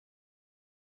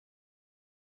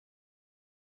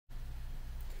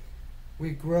We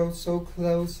grow so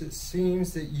close it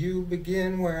seems that you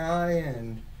begin where I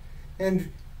end,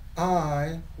 and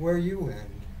I where you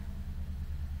end.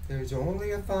 There's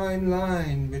only a fine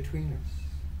line between us.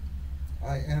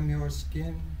 I am your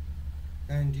skin,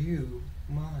 and you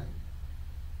mine.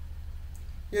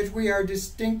 Yet we are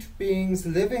distinct beings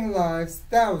living lives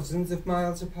thousands of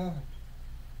miles apart.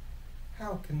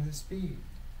 How can this be?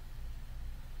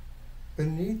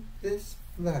 Beneath this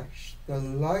flesh, the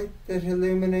light that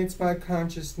illuminates my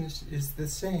consciousness is the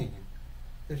same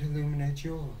that illuminates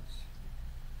yours.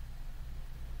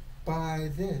 By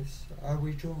this are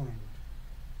we joined.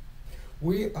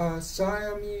 We are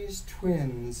Siamese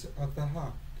twins of the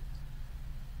heart.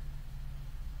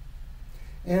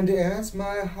 And as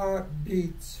my heart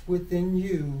beats within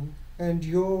you and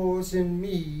yours in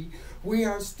me, we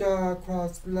are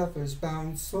star-crossed lovers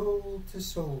bound soul to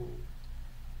soul.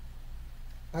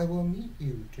 I will meet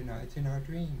you tonight in our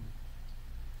dream,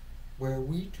 where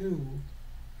we two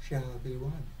shall be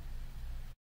one.